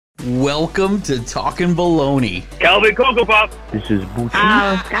Welcome to Talkin Baloney. Calvin Cocoa Pop. This is Booty.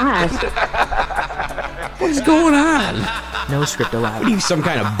 Oh, gosh. What is going on? No script allowed. What are you, some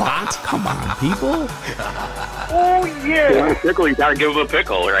kind of bot? Come on, people. Oh, yeah. Pickle, you gotta give him a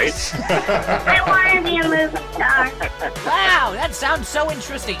pickle, right? I want to be a movie star. Wow, that sounds so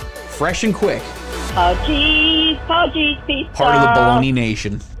interesting. Fresh and quick. Oh, geez, pizza. Part of the Baloney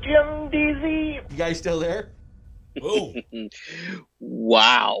Nation. Jim Deezy. You guys still there? Oh,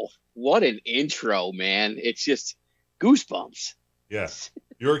 Wow. What an intro, man. It's just goosebumps yes.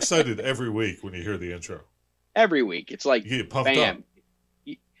 You're excited every week when you hear the intro. every week. It's like, You get puffed bam.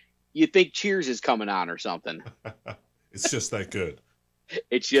 You think Cheers is coming on or something. up. It's just that good.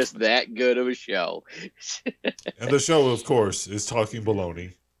 It's just that good of a show. And the show, of course, is Talking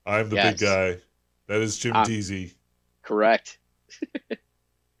Baloney. I'm the big Yes. guy. That is Jim Deezy. Correct.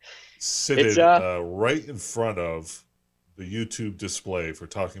 Seated right in front of the YouTube display for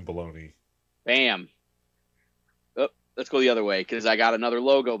Talking Baloney. Bam. Oh, let's go the other way because I got another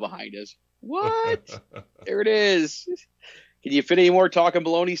logo behind us. What? There it is. Can you fit any more Talking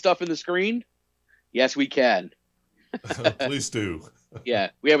Baloney stuff in the screen? Yes, we can. Please do. Yeah,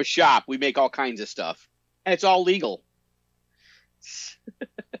 we have a shop. We make all kinds of stuff. And it's all legal.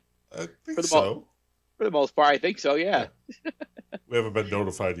 I think For the so. For the most part, I think so, yeah. We haven't been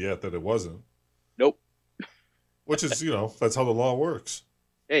notified yet that it wasn't. Nope. Which is, that's how the law works.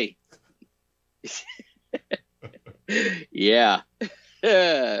 Hey. Yeah.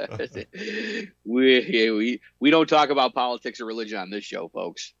 we don't talk about politics or religion on this show,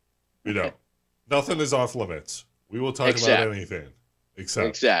 folks. We don't. Nothing is off limits. We will talk Except- about anything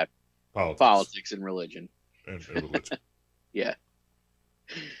except Politics and religion. and religion. Yeah.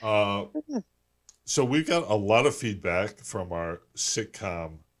 So we've got a lot of feedback from our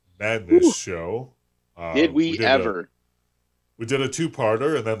Sitcom Madness show. Did we ever? We did a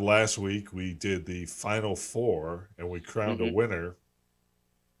two-parter, and then last week we did the final four, and we crowned a winner.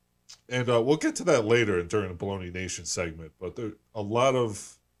 And we'll get to that later during the Baloney Nation segment, but there are a lot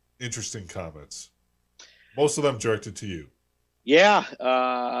of interesting comments. Most of them directed to you.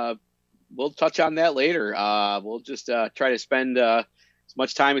 Yeah. We'll touch on that later. We'll just try to spend as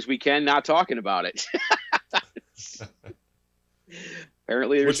much time as we can not talking about it.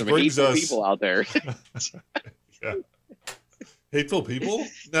 Apparently there's some hateful people out there. Yeah. Hateful people?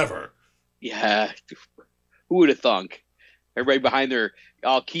 Never. Yeah. Who would have thunk? Everybody behind their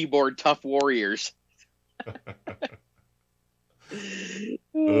keyboard tough warriors.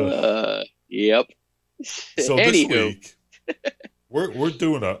 Yep. So this week, we're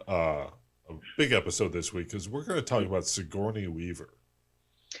doing a big episode this week because we're going to talk about Sigourney Weaver.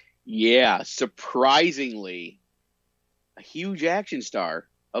 Yeah, surprisingly, a huge action star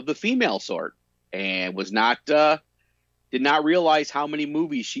of the female sort, and did not realize how many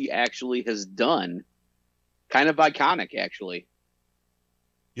movies she actually has done. Kind of iconic, actually.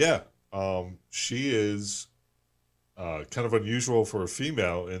 Yeah, she is kind of unusual for a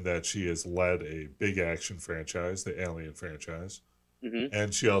female in that she has led a big action franchise, the Alien franchise. Mm-hmm.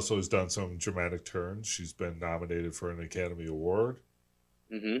 And she also has done some dramatic turns. She's been nominated for an Academy Award.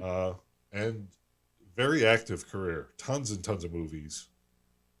 Mm-hmm. And very active career. Tons and tons of movies.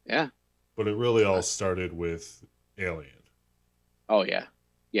 Yeah. But it really all started with Alien. Oh, yeah.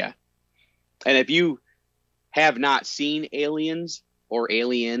 Yeah. And if you have not seen Aliens or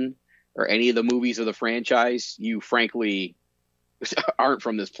Alien or any of the movies of the franchise, you frankly aren't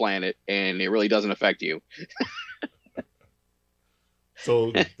from this planet, and it really doesn't affect you.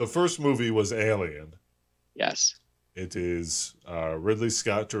 So the first movie was Alien. Yes. It is Ridley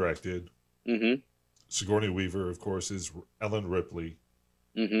Scott directed. Mm-hmm. Sigourney Weaver, of course, is Ellen Ripley.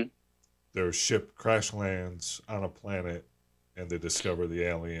 Mm-hmm. Their ship crash lands on a planet, and they discover the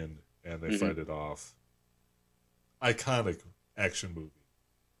alien, and they fight it off. Iconic action movie.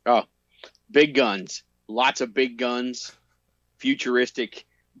 Oh, big guns. Lots of big guns. Futuristic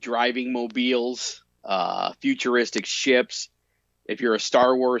driving mobiles. Futuristic ships. If you're a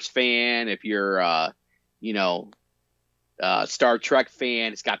Star Wars fan, if you're, Star Trek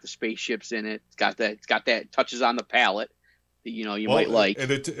fan, it's got the spaceships in it. It's got that touches on the palette that, you might like.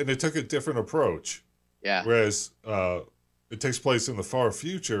 And it took a different approach. Yeah. Whereas it takes place in the far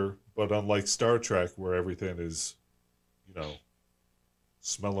future, but unlike Star Trek, where everything is,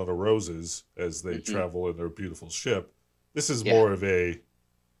 smelling of roses as they travel in their beautiful ship, this is more of a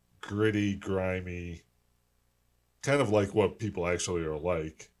gritty, grimy, kind of like what people actually are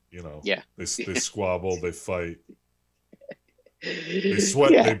like. Yeah. They squabble, they fight, they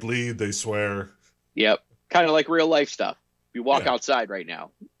sweat, they bleed, they swear. Yep. Kind of like real life stuff. You walk outside right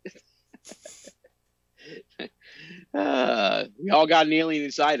now. We all got an alien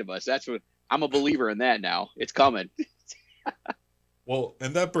inside of us. That's what I'm a believer in that now. It's coming. Well,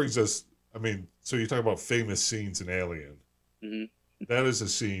 and that brings us, I mean, so you talk about famous scenes in Alien. Mm-hmm. That is a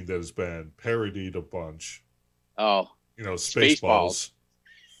scene that has been parodied a bunch. Oh. You know, Spaceballs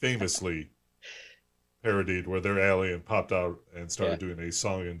famously parodied where their alien popped out and started doing a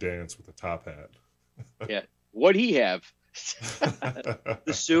song and dance with a top hat. Yeah. What'd he have?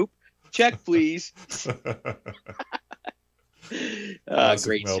 The soup? Check, please.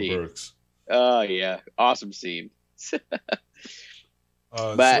 Great Mel scene. Brooks. Oh, yeah. Awesome scene. So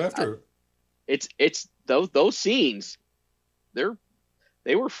But after it's those scenes,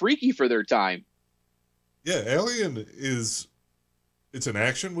 they were freaky for their time. Yeah, Alien it's an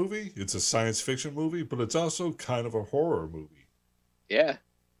action movie, it's a science fiction movie, but it's also kind of a horror movie. Yeah.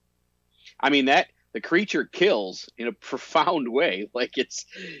 I mean the creature kills in a profound way. Like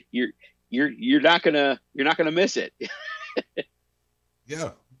you're not gonna miss it.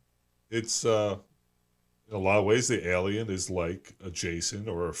 Yeah. It's in a lot of ways the alien is like a Jason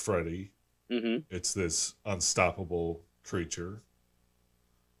or a Freddy. Mm-hmm. It's this unstoppable creature.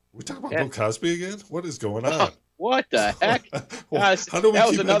 We talking about Yeah. Bill Cosby again? What is going on? What the heck? Well, how do we that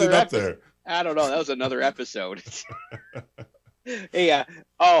was keep another ending up there? I don't know. That was another episode. Hey,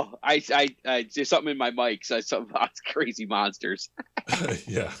 I there's something in my mic. So something about crazy monsters.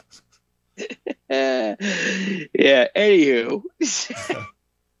 Yeah. Yeah. Anywho.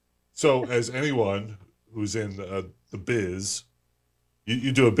 So, as anyone who's in the biz,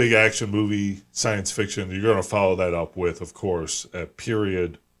 you do a big action movie, science fiction, you're going to follow that up with, of course, a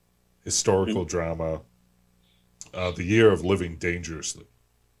period historical drama, The Year of Living Dangerously.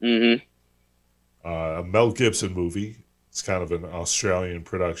 Mm-hmm. A Mel Gibson movie. It's kind of an Australian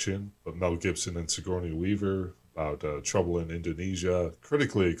production, but Mel Gibson and Sigourney Weaver about trouble in Indonesia,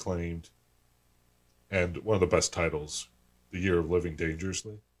 critically acclaimed, and one of the best titles, The Year of Living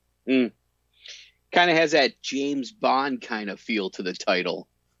Dangerously. Mm. Kind of has that James Bond kind of feel to the title.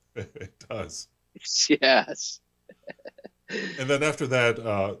 It does. Yes. And then after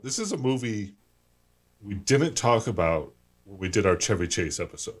that, this is a movie we didn't talk about when we did our Chevy Chase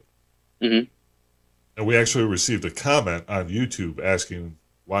episode. Mm-hmm. And we actually received a comment on YouTube asking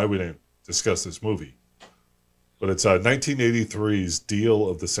why we didn't discuss this movie. But it's 1983's Deal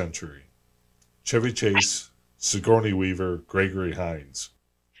of the Century. Chevy Chase, Sigourney Weaver, Gregory Hines.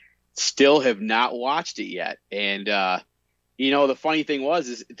 Still have not watched it yet. And, the funny thing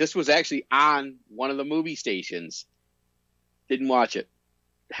is this was actually on one of the movie stations. Didn't watch it.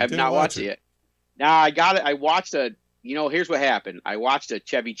 Have not watched it yet. Now I got it. I watched here's what happened. I watched a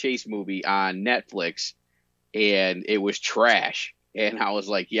Chevy Chase movie on Netflix and it was trash. And I was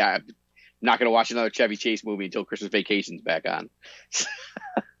like, yeah, I'm not going to watch another Chevy Chase movie until Christmas Vacation's back on.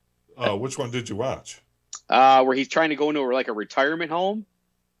 Which one did you watch? Where he's trying to go into a retirement home.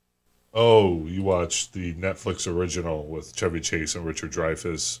 Oh, you watched the Netflix original with Chevy Chase and Richard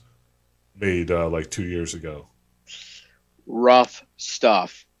Dreyfuss made 2 years ago. Rough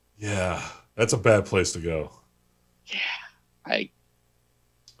stuff. Yeah, that's a bad place to go. Yeah.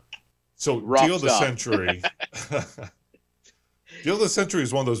 So Deal of the Century. Deal of the Century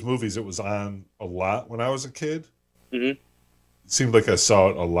is one of those movies that was on a lot when I was a kid. Mm-hmm. It seemed like I saw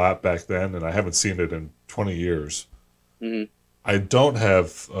it a lot back then, and I haven't seen it in 20 years. Mm-hmm. I don't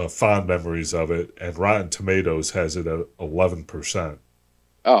have fond memories of it, and Rotten Tomatoes has it at 11%.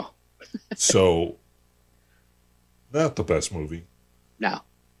 Oh. So, not the best movie. No.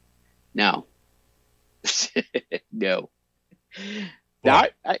 No.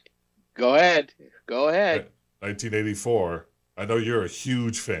 But, go ahead. Go ahead. 1984. I know you're a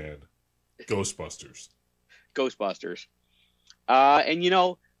huge fan. Ghostbusters. Ghostbusters.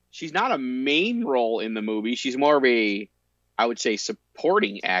 And she's not a main role in the movie. She's more of a, I would say,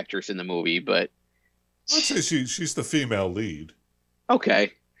 supporting actress in the movie, but I'd say she's the female lead.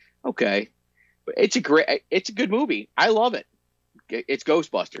 Okay. But it's a good movie. I love it. It's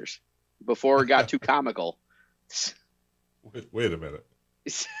Ghostbusters before it got too comical. Wait a minute.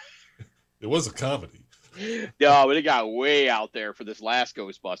 It was a comedy. No, but it got way out there for this last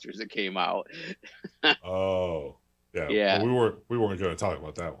Ghostbusters that came out. Oh, yeah. Yeah. Well, we weren't going to talk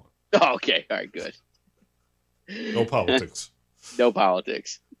about that one. Oh, okay. All right, good. No politics. No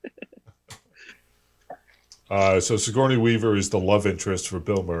politics. So Sigourney Weaver is the love interest for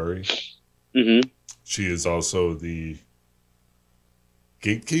Bill Murray. Mm-hmm. She is also the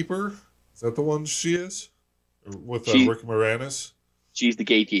gatekeeper. Is that the one she is? With Rick Moranis? She's the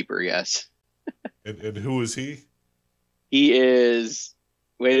gatekeeper, yes. And who is he? He is...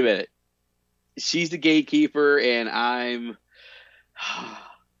 Wait a minute. She's the gatekeeper, and I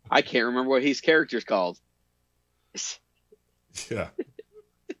can't remember what his character's called. Yeah.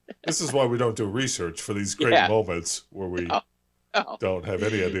 This is why we don't do research for these great moments where we don't have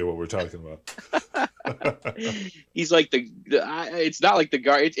any idea what we're talking about. He's like it's not like the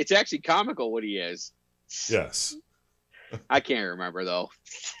guy. It's actually comical what he is. Yes. I can't remember though.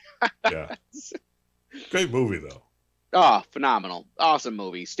 Yeah. Great movie though. Oh, phenomenal. Awesome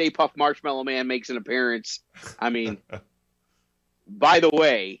movie. Stay Puft Marshmallow Man makes an appearance. I mean, by the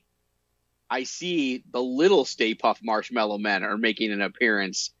way, I see the little Stay Puft Marshmallow Men are making an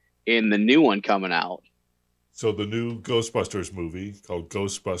appearance in the new one coming out. So the new Ghostbusters movie called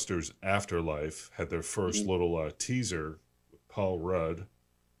Ghostbusters Afterlife had their first little teaser with Paul Rudd.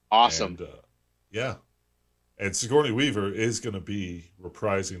 Awesome. And, yeah. And Sigourney Weaver is going to be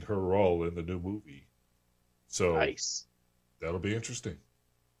reprising her role in the new movie. So nice. That'll be interesting.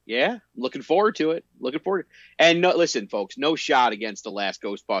 Yeah, looking forward to it. And no, listen, folks, no shot against the last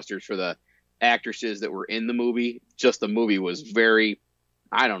Ghostbusters for the actresses that were in the movie. Just the movie was very,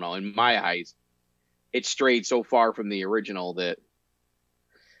 I don't know, in my eyes, it strayed so far from the original that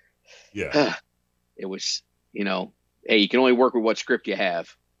it was, hey, you can only work with what script you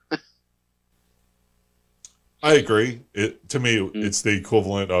have. I agree. To me, it's the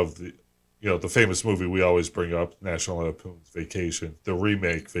equivalent of the famous movie we always bring up, National Lampoon's Vacation, the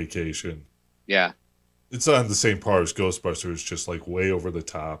remake Vacation. Yeah. It's on the same par as Ghostbusters, just like way over the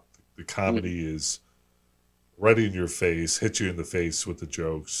top. The comedy is right in your face, hits you in the face with the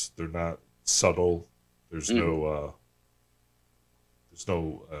jokes. They're not subtle. There's no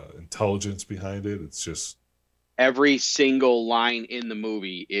intelligence behind it. It's just every single line in the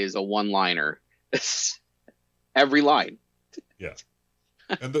movie is a one-liner. Every line. Yeah.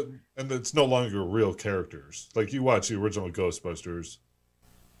 And it's no longer real characters. Like you watch the original Ghostbusters,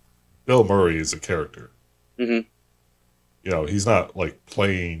 Bill Murray is a character. Mm-hmm. He's not like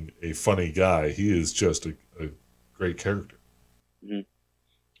playing a funny guy. He is just a great character. Mm-hmm.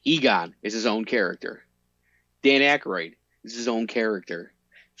 Egon is his own character. Dan Aykroyd is his own character.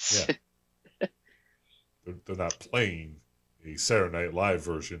 Yeah. They're not playing a Saturday Night Live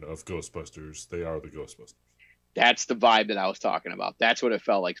version of Ghostbusters. They are the Ghostbusters. That's the vibe that I was talking about. That's what it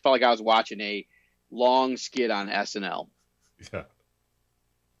felt like. It felt like I was watching a long skit on SNL. Yeah.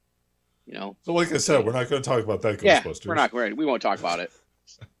 So like I said, we're not going to talk about that Ghostbusters. We're not. We won't talk about it.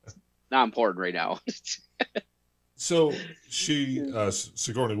 Not important right now. So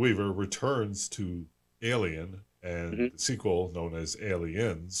Sigourney Weaver returns to Alien and the sequel known as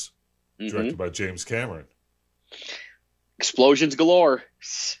Aliens, directed by James Cameron. Explosions galore.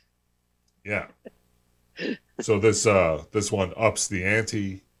 Yeah. So this one ups the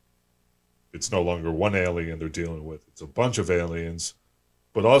ante. It's no longer one alien they're dealing with. It's a bunch of aliens.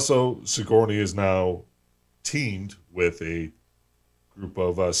 But also Sigourney is now teamed with a group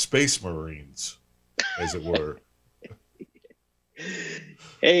of space marines, as it were.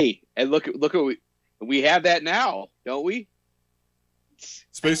 Hey, and look at we have that now, don't we?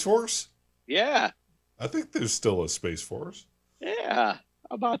 Space Force? Yeah. I think there's still a Space Force. Yeah.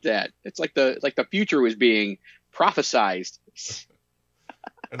 How about that? It's like the future was being prophesized.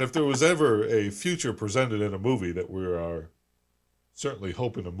 And if there was ever a future presented in a movie that we are certainly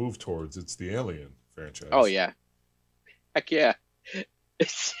hoping to move towards, it's the Alien franchise. Oh yeah. Heck yeah.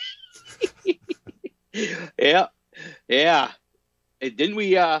 Yeah. Yeah. And didn't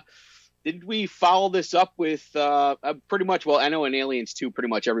we follow this up with pretty much, well, I know in Aliens 2 pretty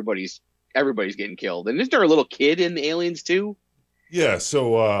much everybody's getting killed. And isn't there a little kid in Aliens 2? Yeah,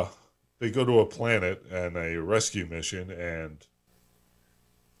 so they go to a planet and a rescue mission and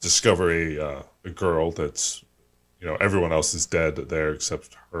discover a girl that's, everyone else is dead there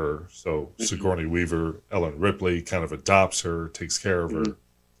except her. So Sigourney Weaver, Ellen Ripley kind of adopts her, takes care of her.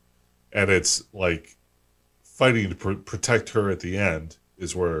 And it's like fighting to protect her at the end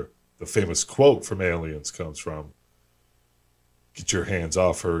is where the famous quote from Aliens comes from. Get your hands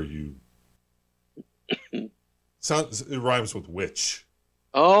off her, you... It rhymes with witch.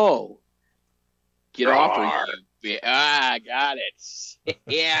 Oh. Get off her. I got it.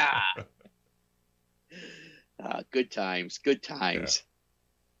 Yeah. Good times. Good times.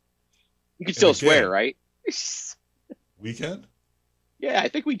 Yeah. You can still swear, right? We can? Yeah, I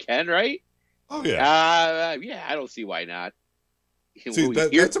think we can, right? Oh, yeah. Yeah, I don't see why not. See,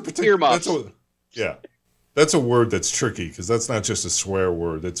 that's a particular... That's a word that's tricky, because that's not just a swear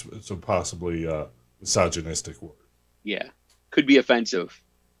word. It's a possibly misogynistic word. Yeah. Could be offensive.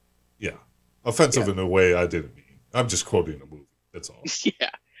 Yeah. Offensive in a way I didn't mean. I'm just quoting a movie. That's all. Yeah.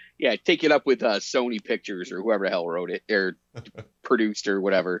 Yeah. Take it up with Sony Pictures or whoever the hell wrote it or produced or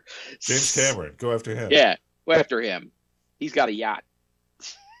whatever. James Cameron. Go after him. Yeah. Go after him. He's got a yacht.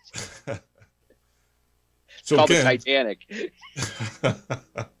 So called again, the Titanic.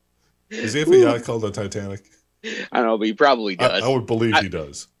 Does he have a yacht called the Titanic? I don't know, but he probably does. I would believe he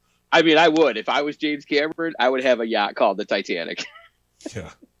does. I mean, I would. If I was James Cameron, I would have a yacht called the Titanic. Yeah.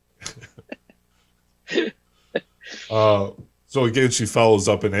 So again, she follows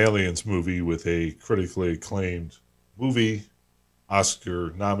up an Aliens movie with a critically acclaimed movie,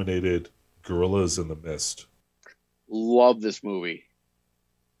 Oscar-nominated Gorillas in the Mist. Love this movie.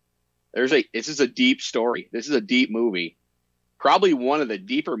 This is a deep story. This is a deep movie. Probably one of the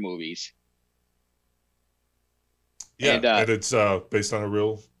deeper movies. Yeah, and it's based on a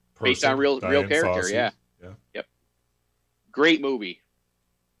real person. Based on real character, Fossey. yeah. Yep. Great movie.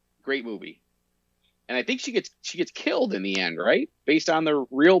 And I think she gets killed in the end, right? Based on the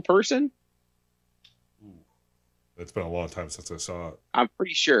real person? Ooh, it's been a long time since I saw it. I'm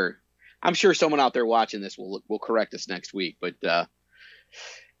pretty sure. I'm sure someone out there watching this will correct us next week, but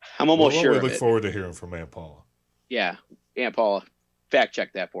I'm almost sure. We of look it. forward to hearing from Aunt Paula. Yeah, Aunt Paula, fact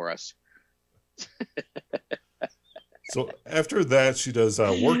check that for us. So after that, she does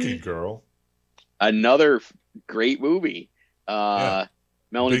Working Girl. Another great movie. Yeah.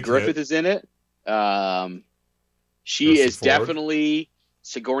 Melanie Big Griffith hit. is in it. She Harrison is Ford. definitely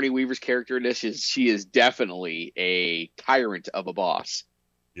Sigourney Weaver's character in this. She is definitely a tyrant of a boss.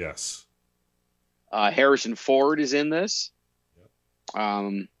 Yes. Harrison Ford is in this.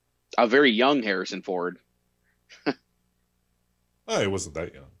 Yep. A very young Harrison Ford. Oh, he wasn't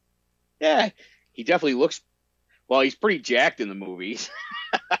that young. Yeah, he definitely looks. Well, he's pretty jacked in the movies.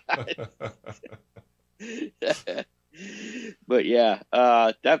 But yeah,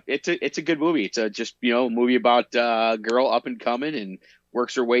 it's a good movie. It's a movie about a girl up and coming and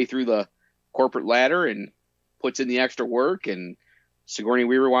works her way through the corporate ladder and puts in the extra work, and Sigourney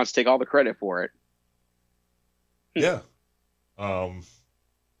Weaver wants to take all the credit for it. Yeah. And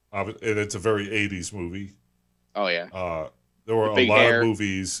it's a very 80s movie. Oh yeah. There were a big lot hair. of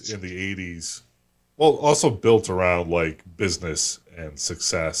movies in the 80s. Well, also built around like business and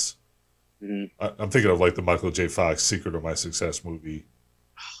success. Mm-hmm. I'm thinking of like the Michael J. Fox Secret of My Success movie.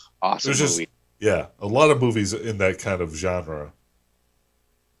 Awesome There's movie. Yeah, a lot of movies in that kind of genre.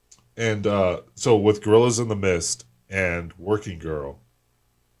 And so with Gorillas in the Mist and Working Girl,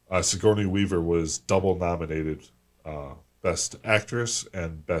 Sigourney Weaver was double nominated Best Actress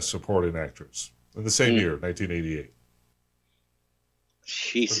and Best Supporting Actress in the same year, 1988.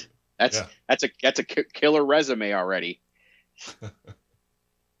 Jeez, that's a killer resume already.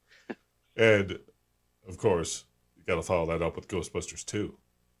 And of course, you got to follow that up with Ghostbusters 2.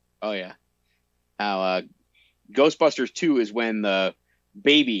 Oh yeah. Now, Ghostbusters 2 is when the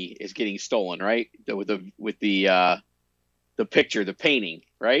baby is getting stolen, right? With the picture, the painting,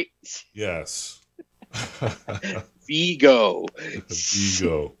 right? Yes. Vigo.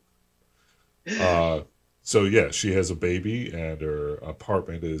 Vigo. So yeah, she has a baby and her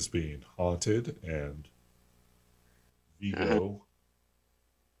apartment is being haunted, and Vigo.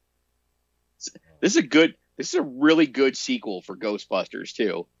 This is a really good sequel for Ghostbusters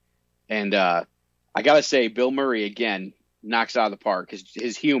too. And I gotta say, Bill Murray again knocks it out of the park.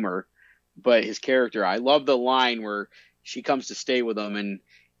 His humor, but his character. I love the line where she comes to stay with him and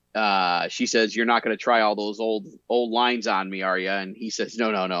she says, "You're not going to try all those old lines on me, are you?" And he says,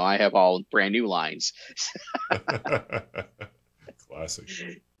 No. I have all brand new lines." Classic.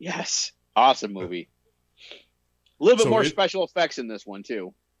 Yes, awesome movie. A little bit So more special effects in this one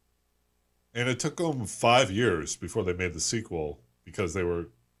too. And it took them 5 years before they made the sequel because they were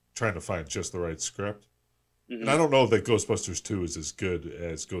trying to find just the right script. Mm-hmm. And I don't know that Ghostbusters 2 is as good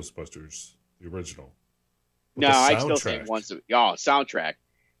as Ghostbusters, the original. But No, the I still soundtrack- think soundtrack.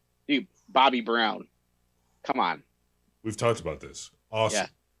 Dude, Bobby Brown. Come on. We've talked about this. Awesome. Yeah.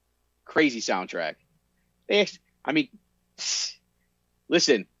 Crazy soundtrack.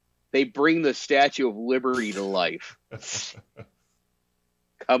 Listen, they bring the Statue of Liberty to life.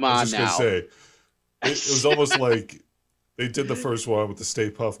 Come I on was just now. gonna say, it was almost like they did the first one with the Stay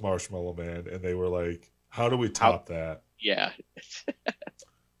Puft Marshmallow Man, and they were like, "How do we top that? Yeah.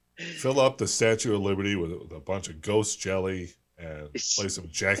 Fill up the Statue of Liberty with a bunch of ghost jelly and play some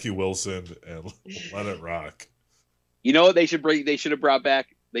Jackie Wilson and let it rock." You know what they should bring? They should have brought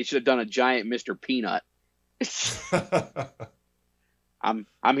back. They should have done a giant Mr. Peanut. I'm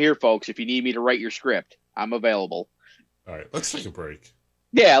here, folks. If you need me to write your script, I'm available. All right, let's take a break.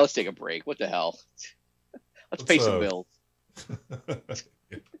 Yeah, let's take a break. What the hell? Let's pay some bills.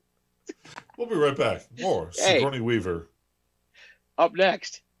 We'll be right back. More Hey. Sigourney Weaver. Up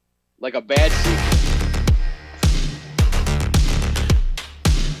next, like a bad sequel.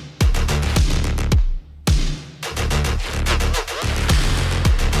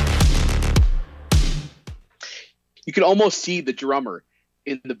 you can almost see the drummer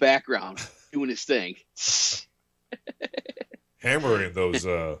in the background doing his thing. Hammering those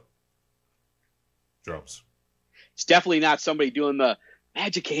drums. It's definitely not somebody doing the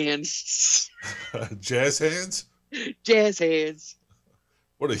magic hands. Jazz hands? Jazz hands.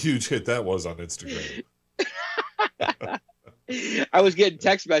 What a huge hit that was on Instagram. I was getting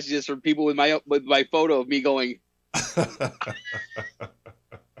text messages from people with my photo of me going,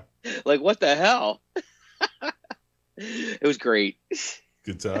 like, what the hell? It was great.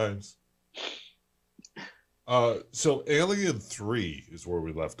 Good times. So Alien 3 is where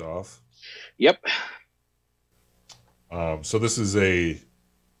we left off. Yep. So this is a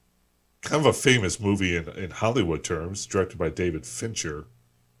kind of a famous movie in Hollywood terms, directed by David Fincher.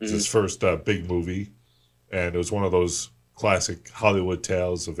 It's his first big movie, and it was one of those classic Hollywood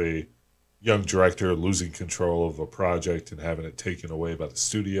tales of a young director losing control of a project and having it taken away by the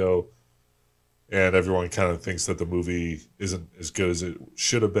studio. And everyone kind of thinks that the movie isn't as good as it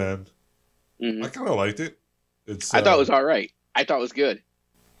should have been. I kind of liked it. I thought it was all right. I thought it was good.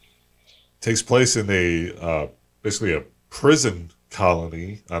 Takes place in a basically a prison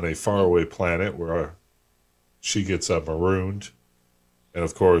colony on a faraway planet where she gets marooned, and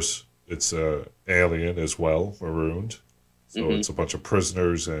of course it's alien as well, marooned. So it's a bunch of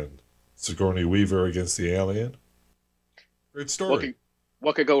prisoners and Sigourney Weaver against the alien. Great story.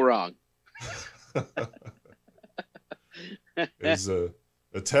 What could go wrong? Is a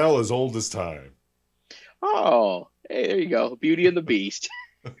tale as old as time. Oh, hey, there you go. Beauty and the Beast.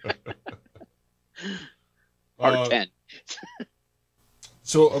 Part 10.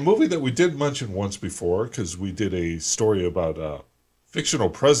 So a movie that we did mention once before, because we did a story about fictional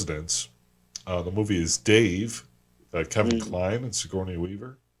presidents. The movie is Dave, Kevin Kline and Sigourney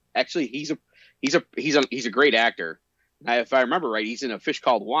Weaver. Actually, he's a great actor. If I remember right, he's in A Fish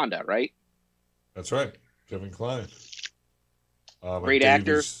Called Wanda, right? That's right, Kevin Kline. Great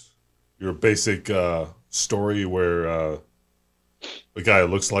actor. Your basic story where the guy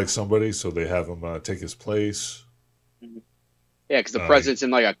looks like somebody, so they have him take his place. Yeah, because the president's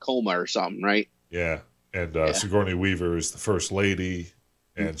in like a coma or something, right? Yeah, and Sigourney Weaver is the first lady,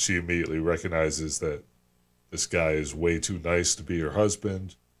 and she immediately recognizes that this guy is way too nice to be her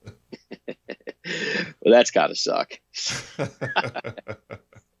husband. Well, that's gotta suck. I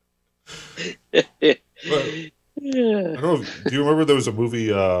don't know. Do you remember there was a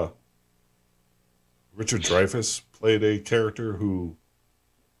movie? Richard Dreyfuss played a character who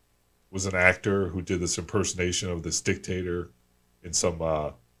was an actor who did this impersonation of this dictator in some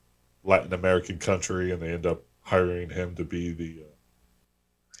Latin American country, and they end up hiring him to be the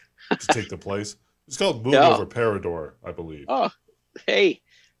to take the place. It's called Moon Over Parador, I believe. Oh, hey,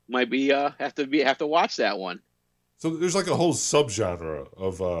 might be have to watch that one. So there's like a whole subgenre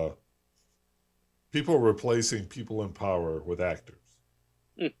of people replacing people in power with actors.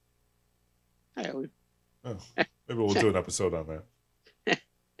 Oh, maybe we'll do an episode on that.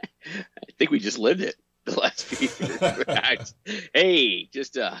 I think we just lived it the last few years. Hey,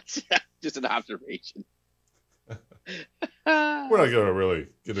 just an observation. We're not going to really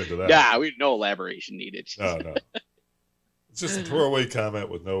get into that. Yeah, no elaboration needed. No. It's just a throwaway comment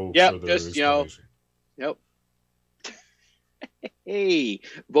with no further just, explanation. Yep. Hey,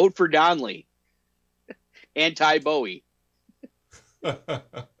 vote for Donnelly. Anti-Bowie.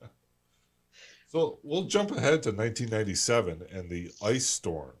 So we'll jump ahead to 1997 and the Ice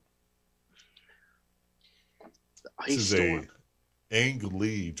Storm. This is a Ang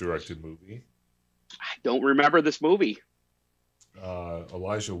Lee directed movie. I don't remember this movie.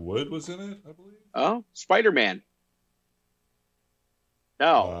 Elijah Wood was in it, I believe. Oh, Spider-Man.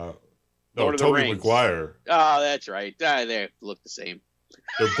 No. No, Tobey Maguire. Oh, that's right. They look the same.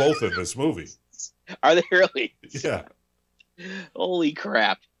 They're both in this movie. Are they really? Yeah. Holy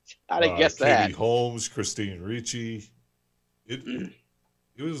crap. How'd I guess that? Katie Holmes, Christine Ricci. It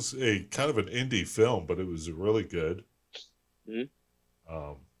was a kind of an indie film, but it was really good.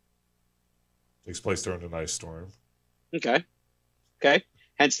 Takes place during an ice storm. Okay.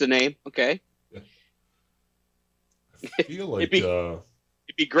 Hence the name. Okay. I feel like it'd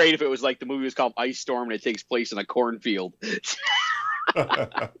be great if it was like the movie was called Ice Storm and it takes place in a cornfield.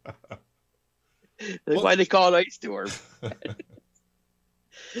 Why they call it Ice Storm?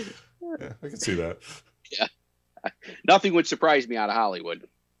 Yeah, I can see that. Yeah. Nothing would surprise me out of Hollywood.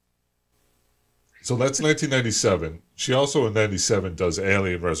 So that's 1997. She also in 97 does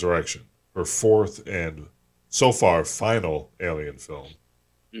Alien Resurrection, her fourth and so far final Alien film.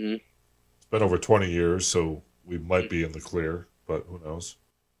 It's been over 20 years, so we might be in the clear, but who knows?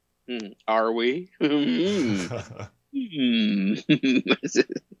 Are we?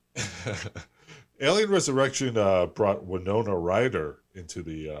 Alien Resurrection brought Winona Ryder into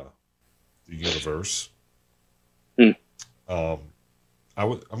the universe. I've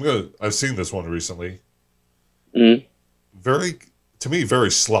seen this one recently.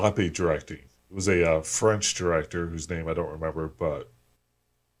 Very sloppy directing. It was a French director whose name I don't remember, but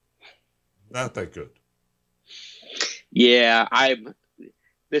not that good. Yeah,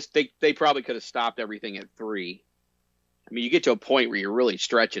 they probably could have stopped everything at 3. I mean, you get to a point where you're really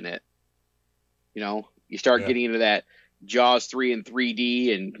stretching it. You know, you start getting into that Jaws 3 in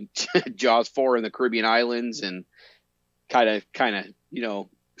 3D and Jaws 4 in the Caribbean islands, and kind of, you know,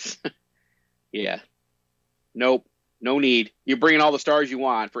 yeah. Nope, no need. You're bringing all the stars you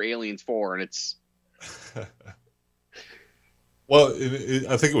want for Aliens 4, and it's. Well,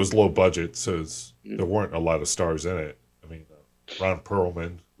 I think it was low budget, so there weren't a lot of stars in it. I mean, Ron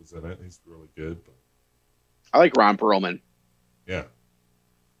Perlman was in it. He's really good. But... I like Ron Perlman. Yeah.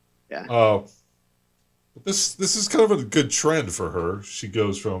 Yeah. But this is kind of a good trend for her. She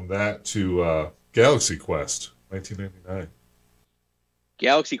goes from that to Galaxy Quest, 1999.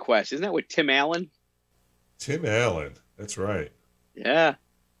 Galaxy Quest, isn't that with Tim Allen? Tim Allen, that's right. Yeah.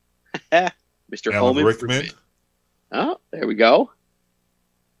 Mr. Alan Holman. Rickman. Oh, there we go.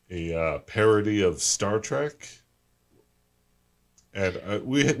 A parody of Star Trek. And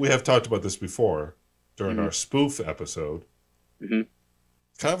we have talked about this before during our spoof episode. Mm-hmm.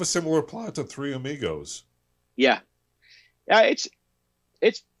 Kind of a similar plot to Three Amigos. Yeah. Yeah,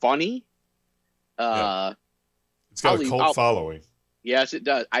 it's funny. It's got a cult following. Yes, it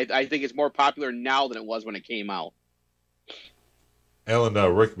does. I think it's more popular now than it was when it came out. Alan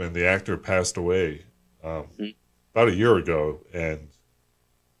Rickman, the actor, passed away about a year ago, and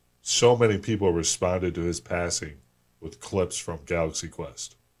so many people responded to his passing with clips from Galaxy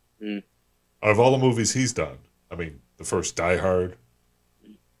Quest. Out of all the movies he's done, I mean, the first Die Hard,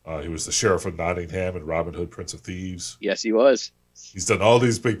 he was the Sheriff of Nottingham in Robin Hood, Prince of Thieves. Yes, he was. He's done all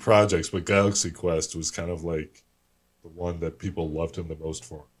these big projects, but Galaxy Quest was kind of like the one that people loved him the most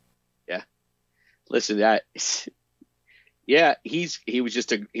for. Yeah. Listen, he was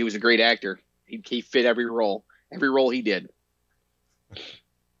a great actor. He fit every role he did.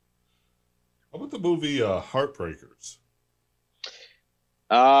 How about the movie Heartbreakers?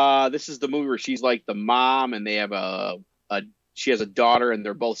 This is the movie where she's like the mom, and they have she has a daughter, and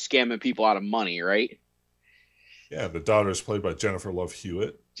they're both scamming people out of money, right? Yeah, the daughter is played by Jennifer Love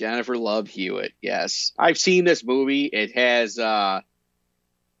Hewitt. Jennifer Love Hewitt, yes. I've seen this movie. It has, who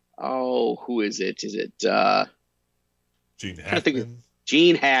is it? Is it Gene Hackman?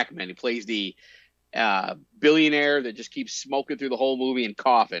 Gene Hackman. He plays the billionaire that just keeps smoking through the whole movie and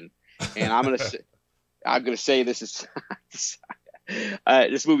coughing. And I'm gonna say this is this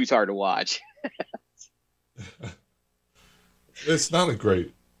movie's hard to watch. It's not a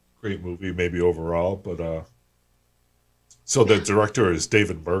great movie, maybe overall, but so the director is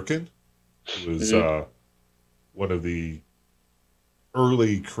David Merkin, who was one of the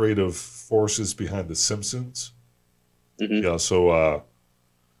early creative forces behind The Simpsons. He also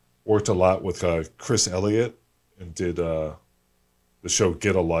worked a lot with Chris Elliott and did the show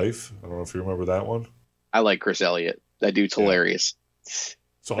Get a Life. I don't know if you remember that one. I like Chris Elliott. That dude's hilarious.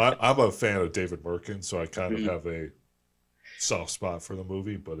 So I'm a fan of David Merkin, so I kind of have a soft spot for the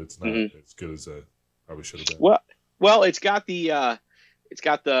movie, but it's not as good as it probably should have been. Well, it's got the I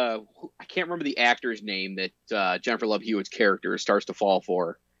can't remember the actor's name that Jennifer Love Hewitt's character starts to fall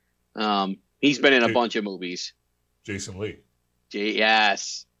for. He's been in a bunch of movies. Jason Lee.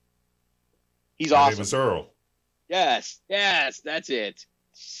 Yes. He's My awesome. name is Earl. Yes, that's it.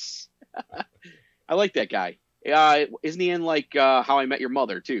 I like that guy. Isn't he in like How I Met Your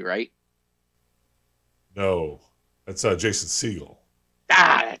Mother too, right? No. That's Jason Segel.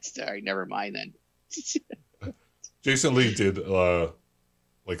 That's all right. Never mind then. Jason Lee did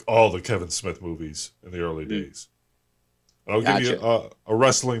like all the Kevin Smith movies in the early days. I'll give you a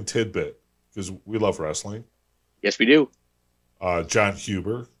wrestling tidbit because we love wrestling. Yes, we do. John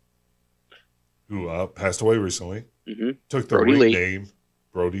Huber, who passed away recently, took the Brody ring Lee. name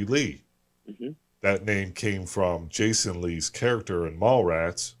Brody Lee. That name came from Jason Lee's character in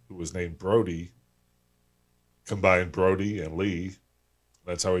Mallrats, who was named Brody. Combined Brody and Lee.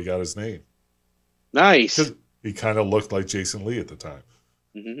 That's how he got his name. Nice. He kind of looked like Jason Lee at the time.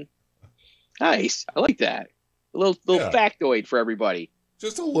 Nice. I like that. A little factoid for everybody.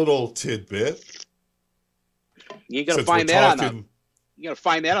 Just a little tidbit. You gotta find that on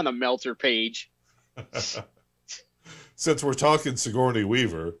the Meltzer page. Since we're talking Sigourney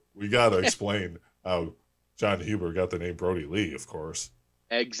Weaver, we gotta explain how John Huber got the name Brody Lee, of course.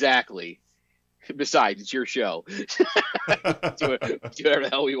 Exactly. Besides, it's your show. do whatever the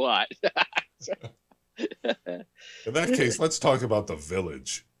hell we want. In that case, let's talk about The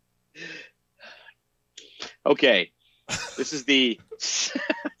Village. Okay, this is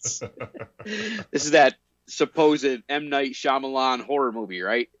that supposed M. Night Shyamalan horror movie,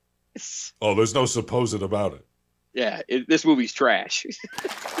 right? Oh, there's no supposed about it. Yeah, this movie's trash.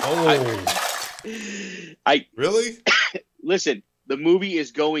 Oh, I really? Listen, the movie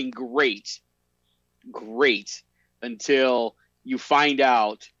is going great, until you find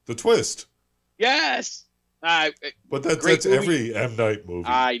out The twist. Yes. But that's movie. every M. Night movie.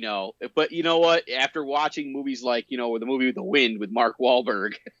 I know. But you know what? After watching movies like, the movie with The Wind with Mark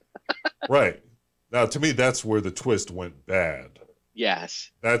Wahlberg. Right. Now, to me, that's where the twist went bad.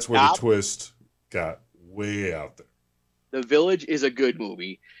 Yes. That's where the twist got way out there. The Village is a good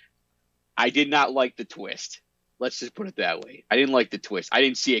movie. I did not like the twist. Let's just put it that way. I didn't like the twist. I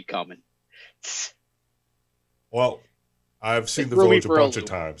didn't see it coming. Well, I've seen The Village a bunch of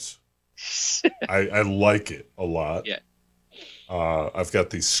times. I like it a lot. Yeah. I've got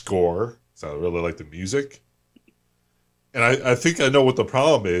the score, so I really like the music. And I think I know what the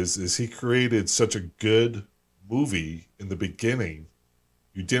problem is he created such a good movie in the beginning,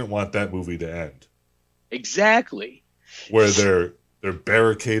 you didn't want that movie to end. Exactly. Where they're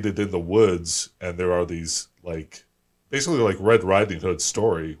barricaded in the woods and there are these basically like Red Riding Hood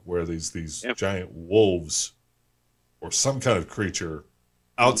story where these giant wolves or some kind of creature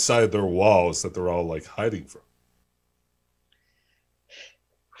outside their walls that they're all like hiding from.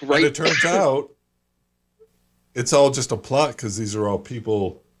 Right. And it turns out it's all just a plot because these are all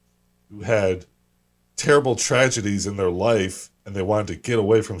people who had terrible tragedies in their life and they wanted to get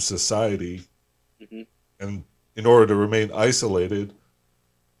away from society. Mm-hmm. And in order to remain isolated,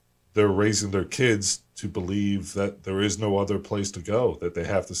 they're raising their kids to believe that there is no other place to go, that they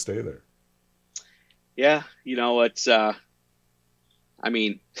have to stay there. Yeah, it's, I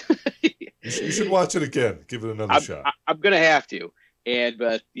mean... you should watch it again. Give it another shot. I'm going to have to.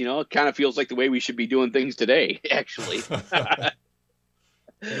 But it kind of feels like the way we should be doing things today, actually. A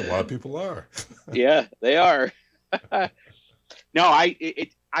lot of people are. Yeah, they are. No, I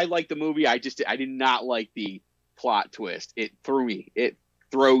like the movie. I did not like the plot twist. It threw me. It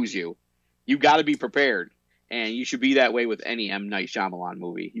throws you. You got to be prepared, and you should be that way with any M. Night Shyamalan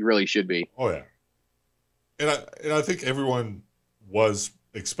movie. You really should be. Oh yeah. And I think everyone was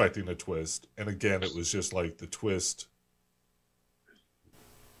expecting a twist, and again, it was just like the twist.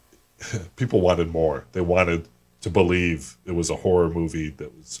 People wanted more. They wanted to believe it was a horror movie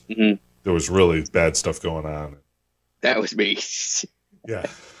that was there was really bad stuff going on. That was me. Yeah.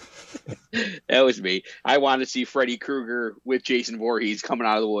 That was me. I wanted to see Freddy Krueger with Jason Voorhees coming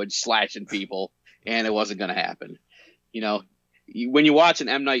out of the woods slashing people, and it wasn't going to happen. When you watch an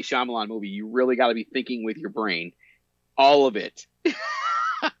M. Night Shyamalan movie, you really got to be thinking with your brain. All of it.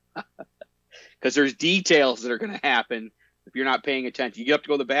 Because there's details that are going to happen if you're not paying attention. You get up to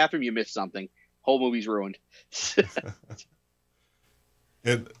go to the bathroom, you miss something. Whole movie's ruined.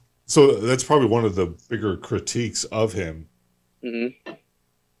 And so that's probably one of the bigger critiques of him. Mm-hmm.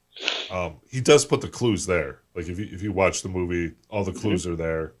 He does put the clues there. Like if you watch the movie, all the clues are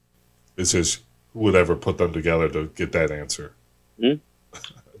there. It's just who would ever put them together to get that answer.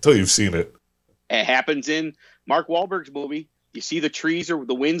 Until you've seen it. It happens in Mark Wahlberg's movie. You see the trees or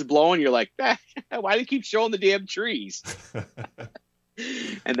the wind's blowing, you're like, why do you keep showing the damn trees?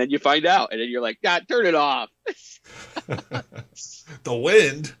 And then you find out, and then you're like, God, turn it off. The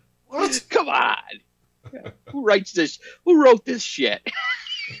wind? What? Come on. Who writes this? Who wrote this shit?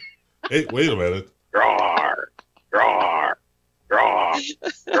 Hey, wait a minute. Roar, roar, roar,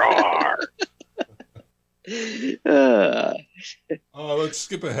 roar. Let's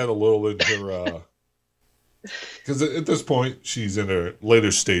skip ahead a little in her, because at this point she's in her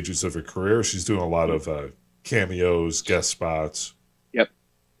later stages of her career. She's doing a lot of cameos, guest spots. Yep.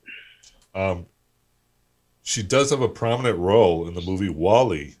 She does have a prominent role in the movie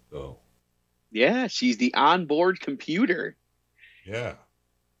WALL-E, though. Yeah, she's the onboard computer. Yeah.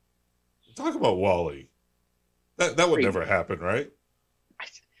 Talk about WALL-E. That would never happen, right?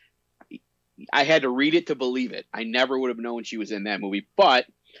 I had to read it to believe it. I never would have known she was in that movie. But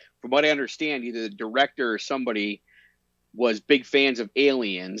from what I understand, either the director or somebody was big fans of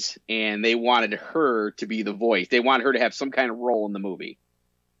Aliens, and they wanted her to be the voice. They wanted her to have some kind of role in the movie.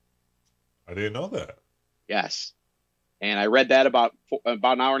 I didn't know that. Yes. And I read that about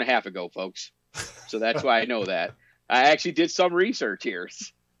an hour and a half ago, folks. So that's why I know that. I actually did some research here.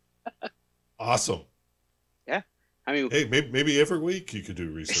 Awesome. Yeah. I mean, hey, maybe every week you could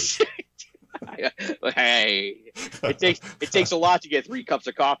do research. Hey, it takes a lot to get 3 cups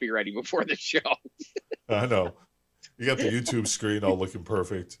of coffee ready before the show. I know. You got the YouTube screen all looking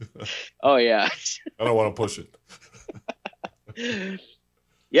perfect. Oh, yeah. I don't want to push it.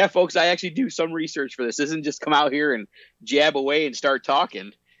 Yeah, folks, I actually do some research for this. This isn't just come out here and jab away and start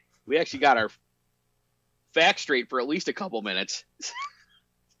talking. We actually got our facts straight for at least a couple minutes.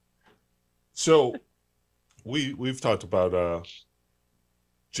 So, we've talked about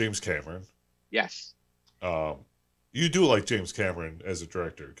James Cameron. Yes. You do like James Cameron as a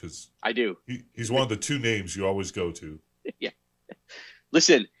director because I do. He's one of the two names you always go to. Yeah.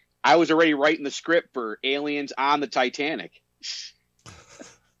 Listen, I was already writing the script for Aliens on the Titanic.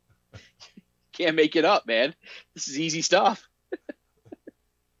 Can't make it up, man. This is easy stuff.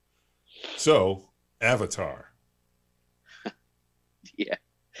 So, Avatar. Yeah.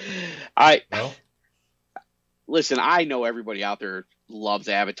 Well, Listen, I know everybody out there loves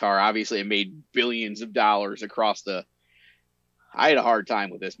Avatar. Obviously, it made billions of dollars across the... I had a hard time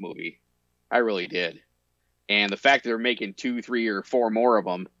with this movie. I really did. And the fact that they're making 2, 3, or 4 more of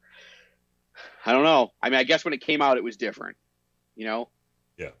them, I don't know. I mean, I guess when it came out, it was different. You know?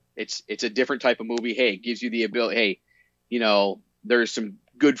 Yeah. It's a different type of movie. Hey, it gives you the ability. Hey, you know, there's some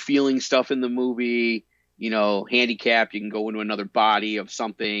good feeling stuff in the movie. You know, handicapped, you can go into another body of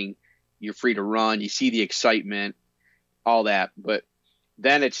something. You're free to run. You see the excitement, all that. But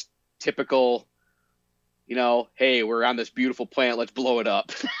then it's typical, you know, hey, we're on this beautiful planet. Let's blow it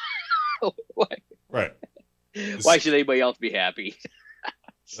up. right. Why should anybody else be happy?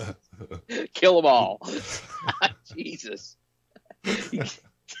 Kill them all. Jesus.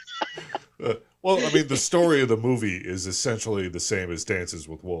 Well, I mean, the story of the movie is essentially the same as Dances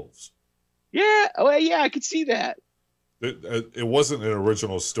with Wolves. Yeah. Oh, yeah, I could see that. It wasn't an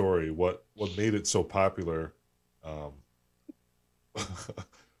original story. What made it so popular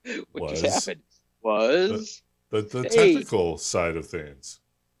what just happened was the technical side of things.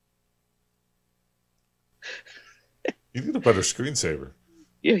 You need a better screensaver.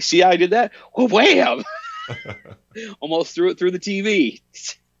 Yeah, see how I did that? Oh, wham! Almost threw it through the TV.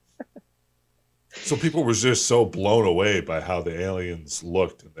 So people were just so blown away by how the aliens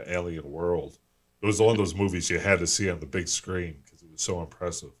looked in the alien world. It was one of those movies you had to see on the big screen because it was so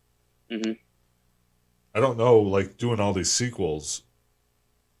impressive. Mm-hmm. I don't know, like doing all these sequels,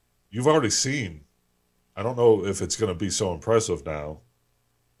 you've already seen. I don't know if it's going to be so impressive now.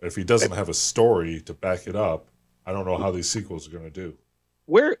 If he doesn't have a story to back it up, I don't know how these sequels are going to do.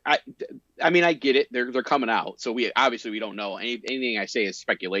 I mean, I get it. They're coming out, so we don't know. Anything I say is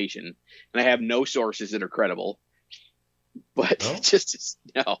speculation, and I have no sources that are credible. But No? just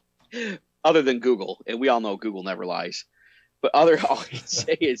no, other than Google, and we all know Google never lies. But all I can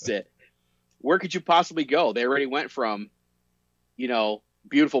say is that where could you possibly go? They already went from, you know,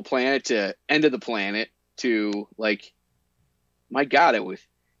 beautiful planet to end of the planet to like, my God, it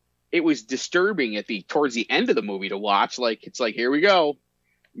was disturbing towards the end of the movie to watch. Like, it's like, here we go.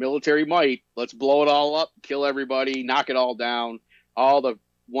 Military might. Let's blow it all up, kill everybody, knock it all down. All the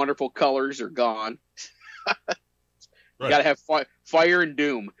wonderful colors are gone. Right. You got to have fire and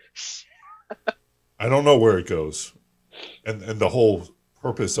doom. I don't know where it goes. And the whole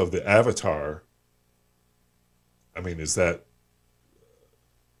purpose of the Avatar, I mean, is that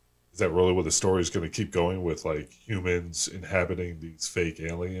really what the story is going to keep going with, like humans inhabiting these fake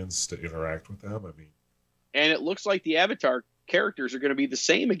aliens to interact with them? I mean, and it looks like the Avatar characters are going to be the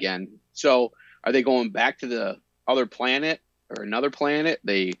same again. So are they going back to the other planet or another planet?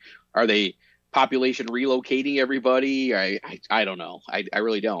 Are they population relocating everybody? I don't know. I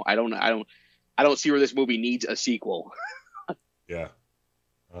really don't. I don't see where this movie needs a sequel. yeah.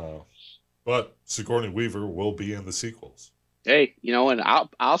 But Sigourney Weaver will be in the sequels. Hey, you know, and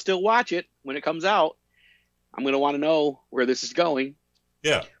I'll still watch it when it comes out. I'm going to want to know where this is going.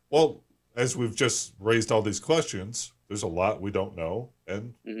 Yeah. Well, as we've just raised all these questions, there's a lot we don't know,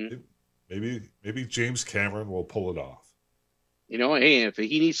 and maybe James Cameron will pull it off. You know, hey, if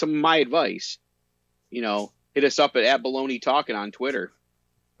he needs some of my advice, you know, hit us up at Baloney Talkin on Twitter,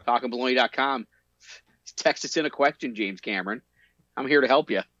 talkinbaloney.com. Text us in a question, James Cameron. I'm here to help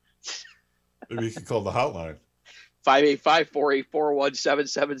you. Maybe you can call the hotline.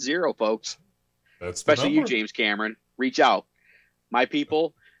 585-484-1770, folks. That's especially you, James Cameron. Reach out. My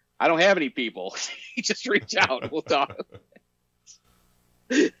people, I don't have any people. Just reach out. We'll talk.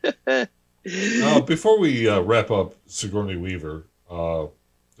 Before we wrap up Sigourney Weaver,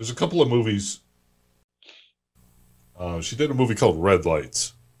 there's a couple of movies. She did a movie called Red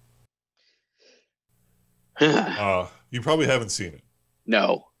Lights. You probably haven't seen it.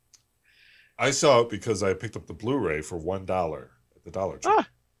 No. I saw it because I picked up the Blu-ray for $1 at the Dollar Tree.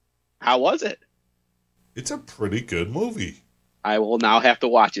 How was it? It's a pretty good movie. I will now have to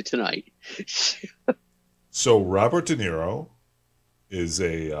watch it tonight. So Robert De Niro is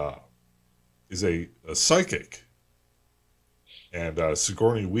a psychic, and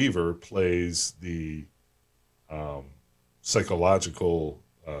Sigourney Weaver plays the psychological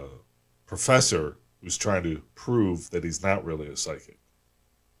professor who's trying to prove that he's not really a psychic.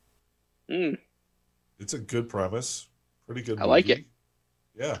 It's a good premise. Pretty good movie. I like it.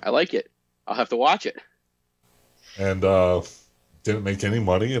 Yeah. I like it. I'll have to watch it. And didn't make any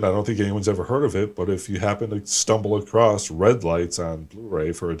money, and I don't think anyone's ever heard of it, but if you happen to stumble across Red Lights on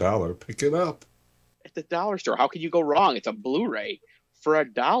Blu-ray for $1, pick it up. At the dollar store. How can you go wrong? It's a Blu-ray for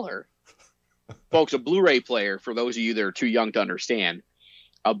 $1. Folks, a Blu-ray player, for those of you that are too young to understand,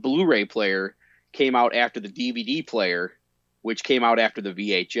 a Blu-ray player came out after the DVD player, which came out after the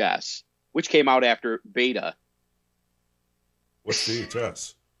VHS, which came out after Beta. What's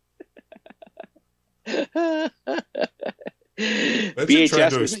VHS? VHS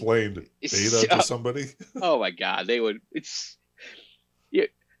trying to explain Beta to somebody. Oh my God, they would. It's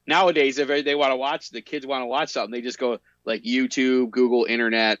nowadays if they want to watch, the kids want to watch something, they just go like YouTube, Google,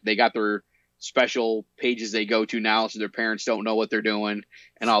 Internet. They got their special pages they go to now, so their parents don't know what they're doing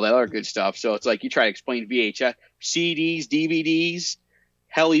and all that other good stuff. So it's like you try to explain VHS, CDs, DVDs,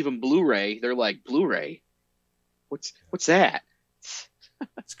 hell, even Blu-ray. They're like, Blu-ray? What's that?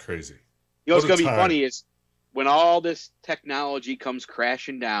 It's crazy. You know what's going to be funny is when all this technology comes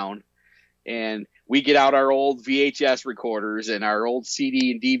crashing down and we get out our old VHS recorders and our old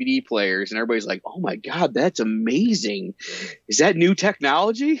CD and DVD players and everybody's like, oh my God, that's amazing. Is that new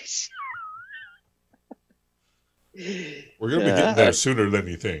technology? We're going to be getting there sooner than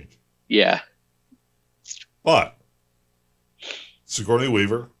you think. Yeah. But Sigourney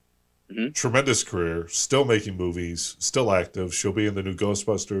Weaver, tremendous career, still making movies, still active. She'll be in the new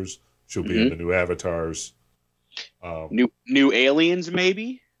Ghostbusters. She'll be in the new Avatars. New Aliens,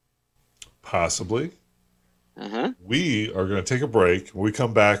 maybe? Possibly. We are going to take a break. When we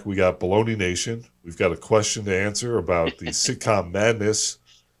come back, we got Baloney Nation. We've got a question to answer about the Sitcom Madness.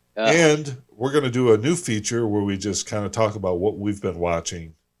 And we're going to do a new feature where we just kind of talk about what we've been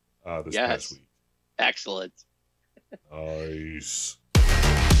watching this past week. Excellent. Nice.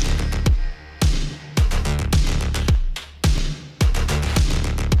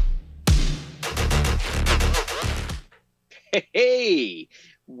 Hey,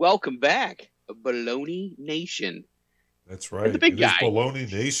 welcome back, Baloney Nation. That's right. The big guy. It's Baloney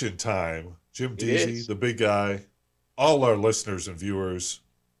Nation time. Jim Deezy, the big guy, all our listeners and viewers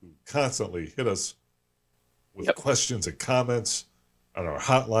who constantly hit us with questions and comments on our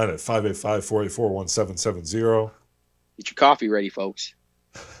hotline at 585-484-1770. Get your coffee ready, folks.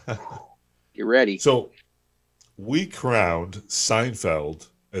 Get ready. So we crowned Seinfeld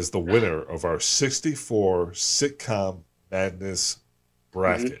as the winner of our 64 Sitcom Madness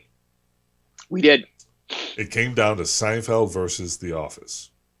bracket. We did. It came down to Seinfeld versus The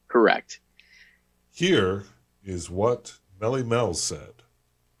Office. Correct. Here is what Melly Mel said.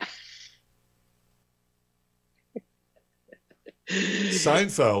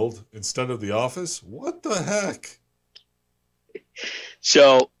 Seinfeld instead of The Office? What the heck?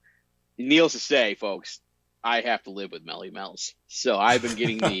 So, needless to say, folks, I have to live with Melly Mel's. So I've been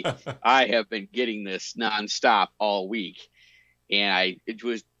getting I have been getting this nonstop all week. And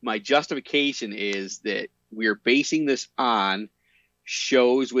my justification is that we're basing this on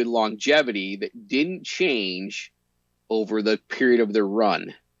shows with longevity that didn't change over the period of their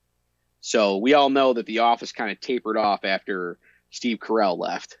run. So we all know that The Office kind of tapered off after Steve Carell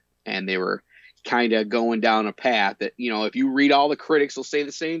left, and they were kind of going down a path that, if you read all the critics, they'll say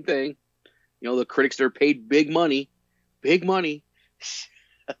the same thing. The critics that are paid big money,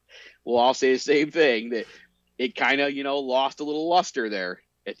 will all say the same thing, that it kind of, lost a little luster there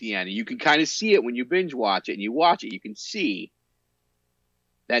at the end. And you can kind of see it when you binge watch it and you watch it. You can see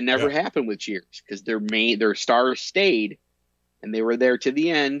that never happened with Cheers, because their stars stayed and they were there to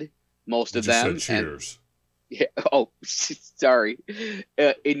the end, most of them. Cheers. Sorry.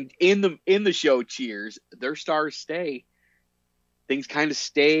 In the show Cheers, their stars stay. Things kind of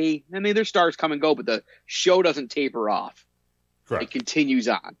stay. I mean, their stars come and go, but the show doesn't taper off. Correct. It continues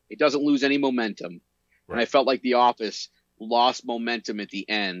on. It doesn't lose any momentum. Right. And I felt like The Office lost momentum at the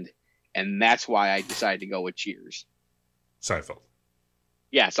end, and that's why I decided to go with Cheers. Seinfeld.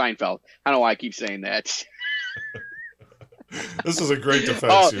 Yeah, Seinfeld. I don't know why I keep saying that. This is a great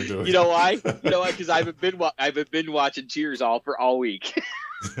defense you're doing. You know why? Because I haven't been watching Cheers all week.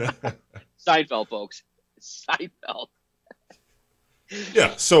 Seinfeld, folks. Seinfeld.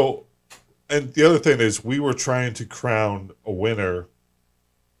 Yeah. So, and the other thing is, we were trying to crown a winner,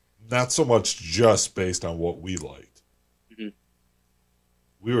 not so much just based on what we liked.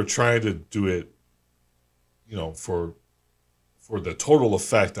 We were trying to do it for the total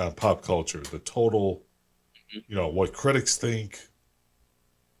effect on pop culture, the total, what critics think,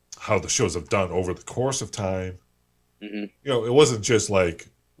 how the shows have done over the course of time. Mm-hmm. It wasn't just like,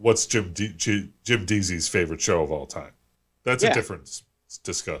 what's Jim Deezy's favorite show of all time? That's a different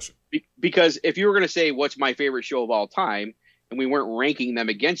discussion. Because if you were going to say, what's my favorite show of all time, and we weren't ranking them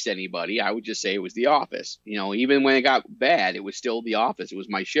against anybody, I would just say it was The Office. Even when it got bad, it was still The Office. It was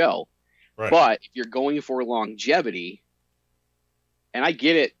my show. Right. But if you're going for longevity, and I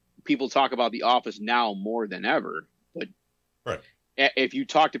get it, people talk about The Office now more than ever, but if you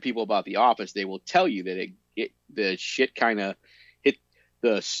talk to people about The Office, they will tell you that the shit kind of hit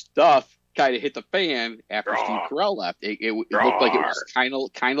the stuff. Kind of hit the fan after Steve Carell left. It looked like it was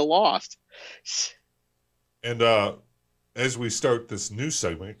kind of lost. And as we start this new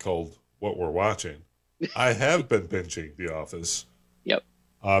segment called "What We're Watching," I have been binging The Office. Yep,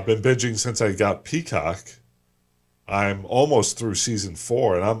 I've been binging since I got Peacock. I'm almost through season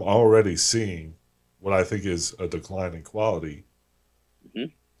 4, and I'm already seeing what I think is a decline in quality.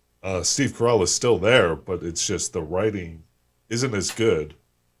 Mm-hmm. Steve Carell is still there, but it's just the writing isn't as good.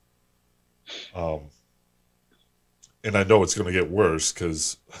 And I know it's going to get worse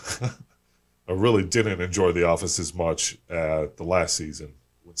because I really didn't enjoy The Office as much at the last season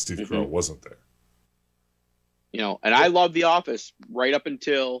when Steve Carell wasn't there. And I love The Office right up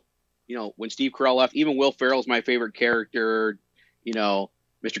until, when Steve Carell left. Even Will Ferrell's my favorite character,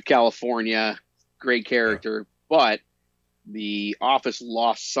 Mr. California, great character. Yeah. But The Office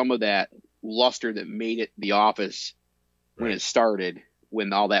lost some of that luster that made it The Office when it started,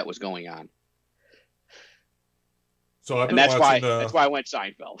 when all that was going on. So I've been that's watching, that's why I went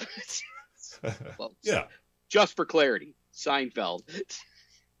Seinfeld. Well, yeah. Just for clarity, Seinfeld.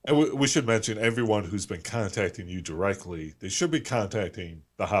 And we should mention everyone who's been contacting you directly. They should be contacting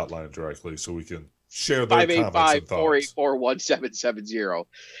the hotline directly so we can share their comments and thoughts. 585-484-1770.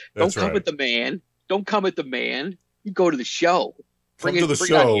 Don't come at the man. Don't come at the man. You go to the show. Come to the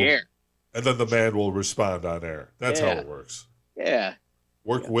show, and then the man will respond on air. That's how it works. Yeah.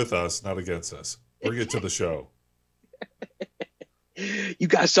 Work with us, not against us. Bring it to the show. You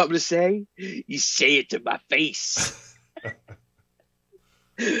got something to say? You say it to my face.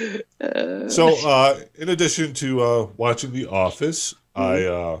 So, in addition to watching The Office,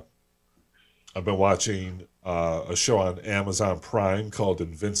 I've been watching a show on Amazon Prime called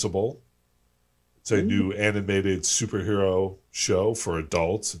Invincible. It's a new animated superhero show for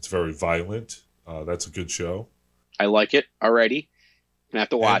adults. It's very violent. That's a good show. I like it already. I have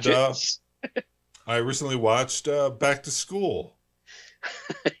to watch it. I recently watched Back to School.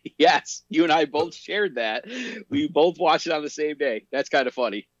 Yes, you and I both shared that. We both watched it on the same day. That's kind of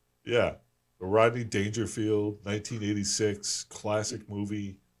funny. Yeah. The Rodney Dangerfield, 1986 classic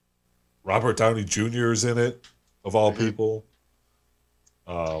movie. Robert Downey Jr. is in it, of all people.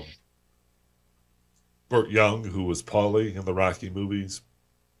 Burt Young, who was Paulie in the Rocky movies,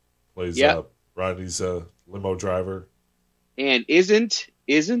 plays Rodney's limo driver. And isn't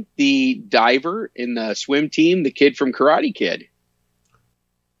the diver in the swim team the kid from Karate Kid?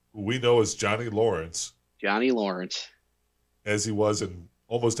 Who we know as Johnny Lawrence. Johnny Lawrence. As he was in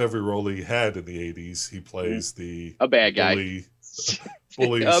almost every role he had in the 80s, he plays a bad guy.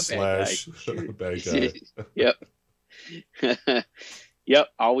 Bully slash bad guy. Yep. Yep.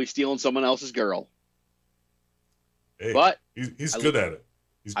 Always stealing someone else's girl. Hey, but he's good at it.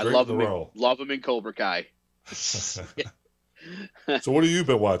 He's great I love in the role. Love him in Cobra Kai. So what have you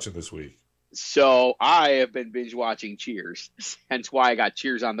been watching this week? So I have been binge watching Cheers. Hence why I got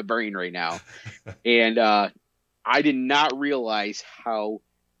Cheers on the brain right now. And I did not realize how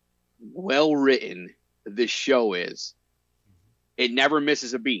well written this show is. It never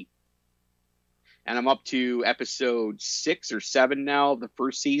misses a beat. And I'm up to episode 6 or 7 now of the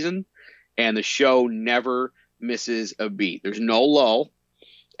first season. And the show never misses a beat. There's no lull.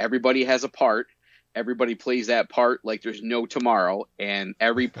 Everybody has a part. Everybody plays that part like there's no tomorrow. And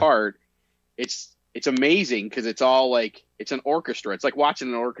every part, it's amazing because it's all like, it's an orchestra. It's like watching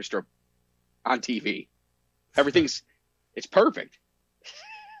an orchestra on TV. It's perfect.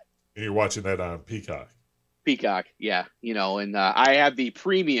 And you're watching that on Peacock. Peacock, yeah. And I have the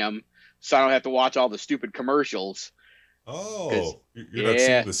premium, so I don't have to watch all the stupid commercials. Oh, you're not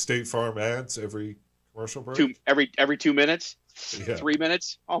seeing the State Farm ads every commercial break? Every 2 minutes, 3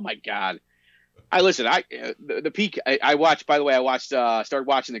 minutes. Oh my God! I watched. By the way, I started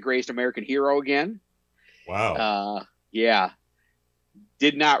watching The Greatest American Hero again. Wow. Yeah.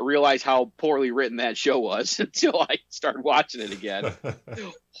 Did not realize how poorly written that show was until I started watching it again.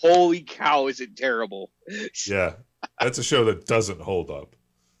 Holy cow, is it terrible? Yeah, that's a show that doesn't hold up.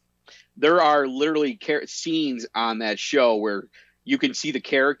 there are literally scenes on that show where you can see the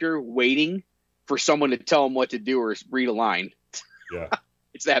character waiting for someone to tell him what to do or read a line. Yeah.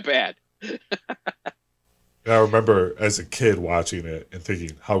 It's that bad. I remember as a kid watching it and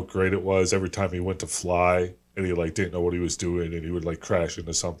thinking how great it was every time he went to fly and he like didn't know what he was doing and he would like crash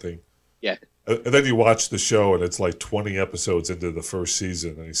into something. Yeah. And then you watch the show and it's like 20 episodes into the first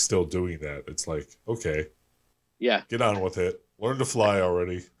season and he's still doing that. It's like, okay. Yeah. Get on with it. Learn to fly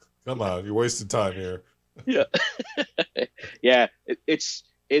already. Come on, you're wasting time here. Yeah. Yeah, it's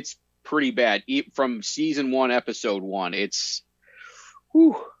pretty bad. From season 1, episode 1, it's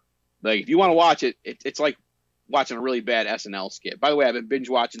like if you want to watch it, it's like watching a really bad SNL skit. By the way, I've been binge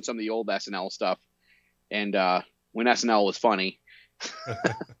watching some of the old SNL stuff, and when SNL was funny,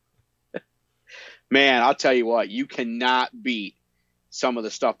 man, I'll tell you what, you cannot beat some of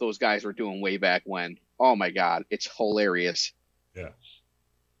the stuff those guys were doing way back when. Oh my God, it's hilarious. Yeah.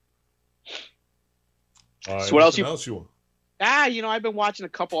 So what else you want? I've been watching a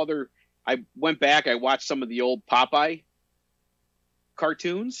couple other. I went back. I watched some of the old Popeye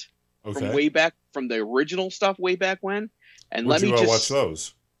cartoons from way back, from the original stuff way back when. And Where'd let me you just watch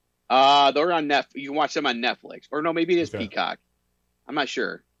those. They're on Netflix. You can watch them on Netflix, or no, maybe it is Peacock. I'm not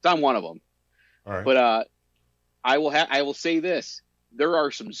sure. It's on one of them. All right. But I will say this: there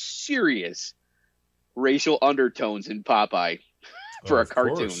are some serious racial undertones in Popeye for a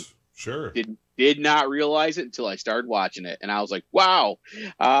cartoon. Course. Sure. Did not realize it until I started watching it, and I was like, "Wow,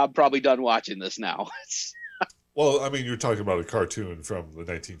 I'm probably done watching this now." Well, I mean, you're talking about a cartoon from the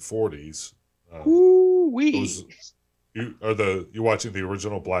 1940s. Ooh-wee. You're watching the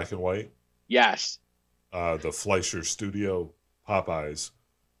original black and white? Yes. The Fleischer Studio Popeyes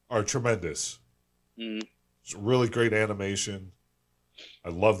are tremendous. Mm. It's really great animation. I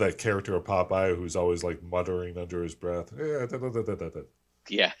love that character of Popeye who's always like muttering under his breath.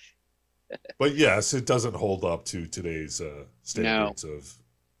 Yeah. But yes, it doesn't hold up to today's standards of.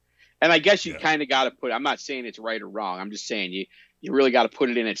 And I guess you kind of got to put. I'm not saying it's right or wrong. I'm just saying you really got to put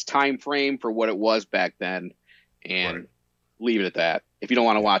it in its time frame for what it was back then, and leave it at that. If you don't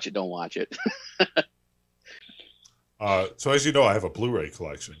want to watch it, don't watch it. So as you know, I have a Blu-ray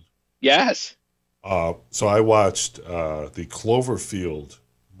collection. Yes. So I watched the Cloverfield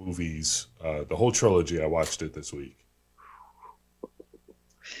movies, the whole trilogy. I watched it this week.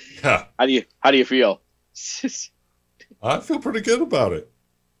 Yeah. How do you feel? I feel pretty good about it.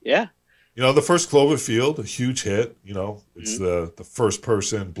 Yeah. The first Cloverfield, a huge hit. It's the first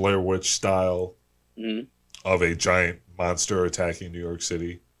person Blair Witch style of a giant monster attacking New York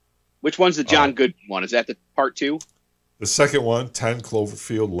City. Which one's the John Goodman one? Is that the part 2? The second one, 10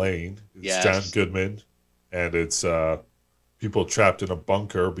 Cloverfield Lane. It's John Goodman, and it's people trapped in a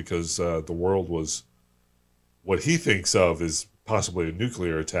bunker because the world was what he thinks of is possibly a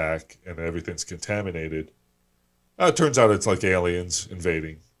nuclear attack, and everything's contaminated. It turns out it's like aliens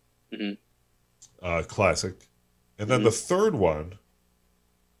invading. Classic. And then the third one,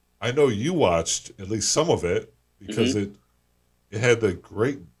 I know you watched at least some of it because it had the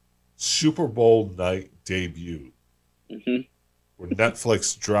great Super Bowl night debut. Where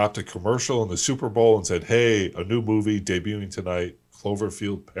Netflix dropped a commercial in the Super Bowl and said, "Hey, a new movie debuting tonight,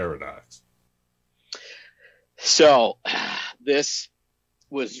 Cloverfield Paradox." So, this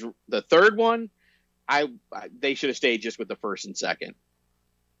was the third one. They should have stayed just with the first and second.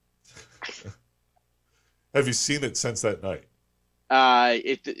 Have you seen it since that night?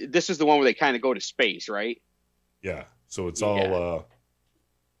 This is the one where they kind of go to space, right? Yeah. So it's all.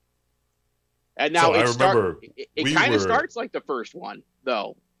 And now I remember it kind of starts like the first one,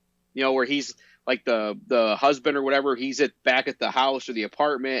 though. Where he's like the husband or whatever. He's back at the house or the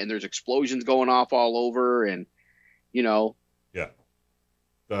apartment, and there's explosions going off all over, and Yeah.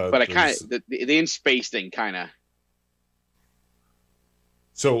 But I kind of the in space thing kind of.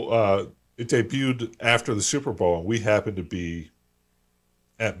 So it debuted after the Super Bowl, and we happened to be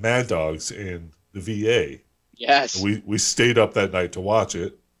at Mad Dog's in the VA. Yes. And we stayed up that night to watch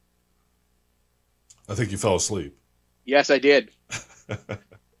it. I think you fell asleep. Yes, I did.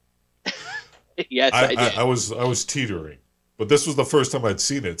 Yes, I did. I was teetering, but this was the first time I'd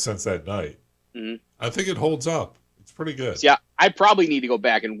seen it since that night. I think it holds up. It's pretty good. Yeah, I probably need to go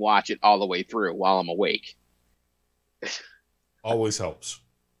back and watch it all the way through while I'm awake. Always helps.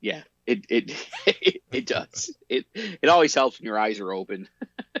 Yeah, it does. It always helps when your eyes are open.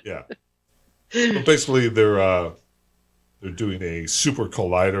 Yeah. But basically, they're doing a super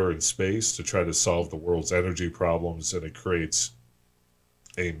collider in space to try to solve the world's energy problems, and it creates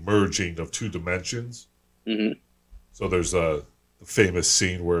a merging of two dimensions. So there's a famous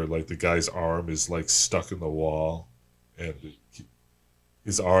scene where like the guy's arm is like stuck in the wall, and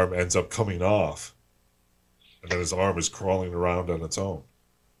his arm ends up coming off, and then his arm is crawling around on its own.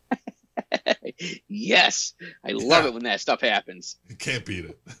 Yes, I love it when that stuff happens. You can't beat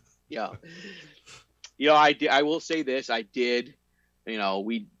it. Yeah. I will say this. I did,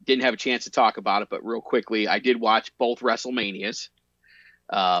 we didn't have a chance to talk about it, but real quickly, I did watch both WrestleManias.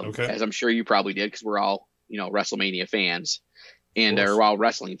 Okay. As I'm sure you probably did, because we're all, WrestleMania fans and we're all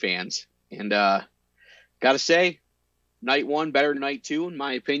wrestling fans. And gotta say, night one better than night two, in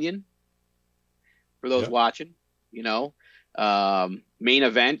my opinion, for those watching. Main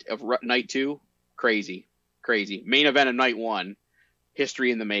event of night two, crazy. Main event of night one,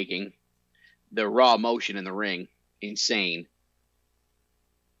 history in the making. The raw emotion in the ring, insane.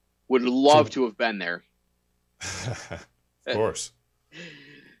 Would love to have been there. Of course.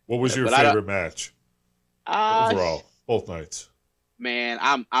 What was your favorite match overall, both nights? Man,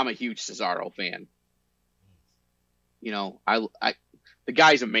 I'm a huge Cesaro fan. The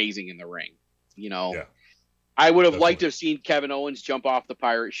guy's amazing in the ring. I would have liked to have seen Kevin Owens jump off the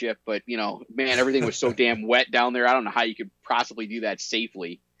pirate ship, but man, everything was so damn wet down there. I don't know how you could possibly do that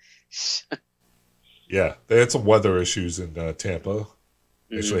safely. Yeah, they had some weather issues in Tampa.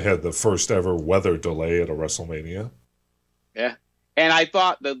 They actually had the first ever weather delay at a WrestleMania. Yeah. And I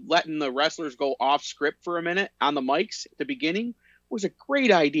thought that letting the wrestlers go off script for a minute on the mics at the beginning was a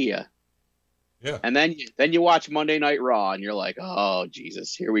great idea. Yeah. And then you watch Monday Night Raw and you're like, oh,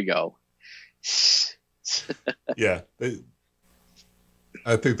 Jesus, here we go. Yeah.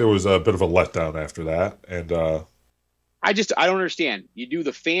 I think there was a bit of a letdown after that. And I don't understand. You do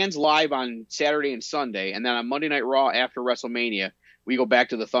the fans live on Saturday and Sunday, and then on Monday Night Raw after WrestleMania, we go back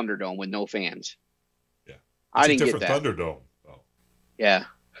to the Thunderdome with no fans. Yeah. I didn't get that. Thunderdome. Oh. Yeah.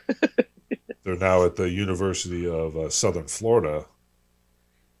 They're now at the University of Southern Florida.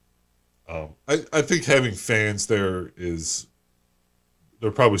 I think having fans there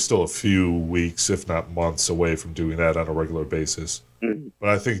they're probably still a few weeks, if not months, away from doing that on a regular basis. Mm-hmm. But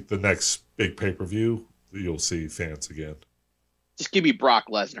I think the next big pay-per-view, you'll see fans again. Just give me Brock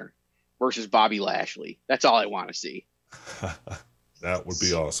Lesnar versus Bobby Lashley. That's all I want to see. That would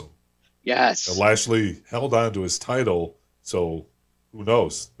be awesome. Yes. And Lashley held on to his title, so who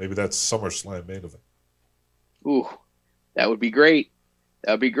knows? Maybe that's SummerSlam main event. Ooh, that would be great.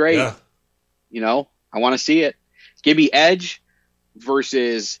 That would be great. Yeah. I want to see it. Give me Edge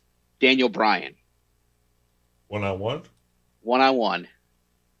versus Daniel Bryan. 1-on-1? 1-on-1.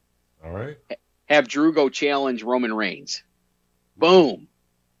 All right. Have Drew go challenge Roman Reigns. Boom.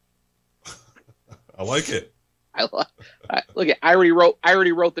 I like it. Look at. I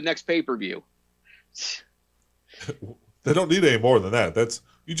already wrote the next pay-per-view. They don't need any more than that.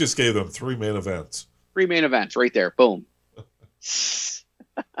 You just gave them 3 main events. 3 main events right there. Boom.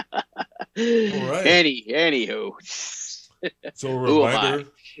 All right. Anywho. So a reminder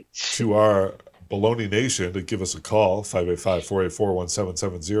to our Baloney Nation to give us a call,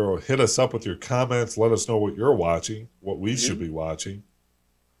 585-484-1770. Hit us up with your comments. Let us know what you're watching, what we should be watching.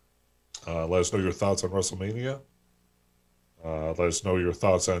 Let us know your thoughts on WrestleMania. Let us know your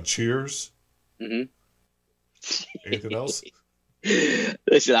thoughts on Cheers. Mm-hmm. Anything else?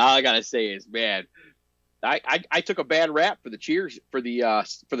 Listen, all I gotta say is, man, I took a bad rap for the Cheers for the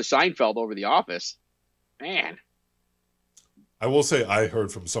Seinfeld over The Office. Man, I will say I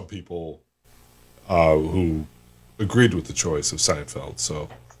heard from some people who agreed with the choice of Seinfeld. So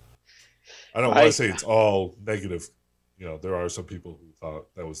I don't want to say it's all negative. There are some people who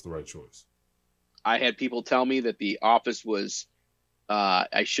thought that was the right choice. I had people tell me that The Office was,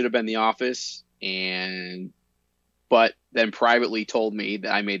 I should have been The Office, but then privately told me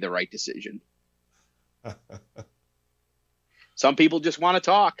that I made the right decision. Some people just want to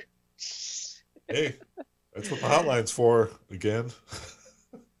talk. Hey, that's what the hotline's for, again.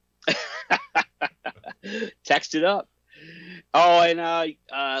 Text it up. Oh, and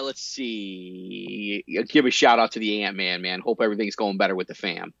let's see. Give a shout out to the Ant-Man, man. Hope everything's going better with the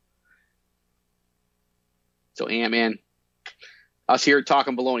fam. So, Ant-Man, us here at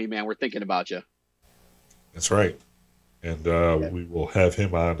Talkin Baloney, man, we're thinking about you. That's right. And we will have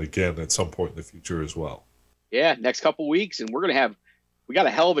him on again at some point in the future as well. Yeah, next couple weeks, and we got a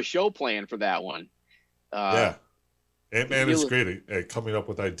hell of a show planned for that one. Yeah. Ant-Man is great at coming up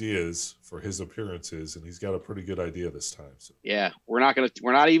with ideas for his appearances, and he's got a pretty good idea this time. So. Yeah, we're not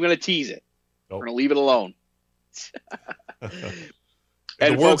even gonna tease it. Nope. We're gonna leave it alone. In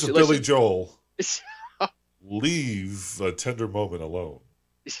the words of Billy Joel, leave a tender moment alone.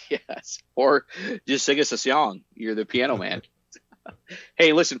 Yes, or just sing us a song. You're the piano man.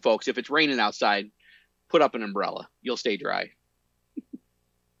 Hey, listen, folks, if it's raining outside, put up an umbrella. You'll stay dry.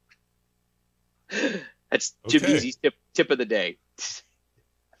 That's Jim Deezy's tip of the day.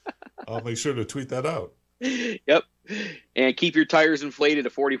 I'll make sure to tweet that out. Yep. And keep your tires inflated to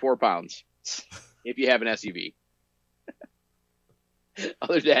 44 pounds if you have an SUV.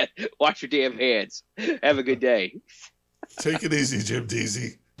 Other than that, wash your damn hands. Have a good day. Take it easy, Jim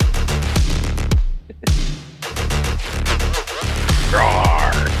Deezy.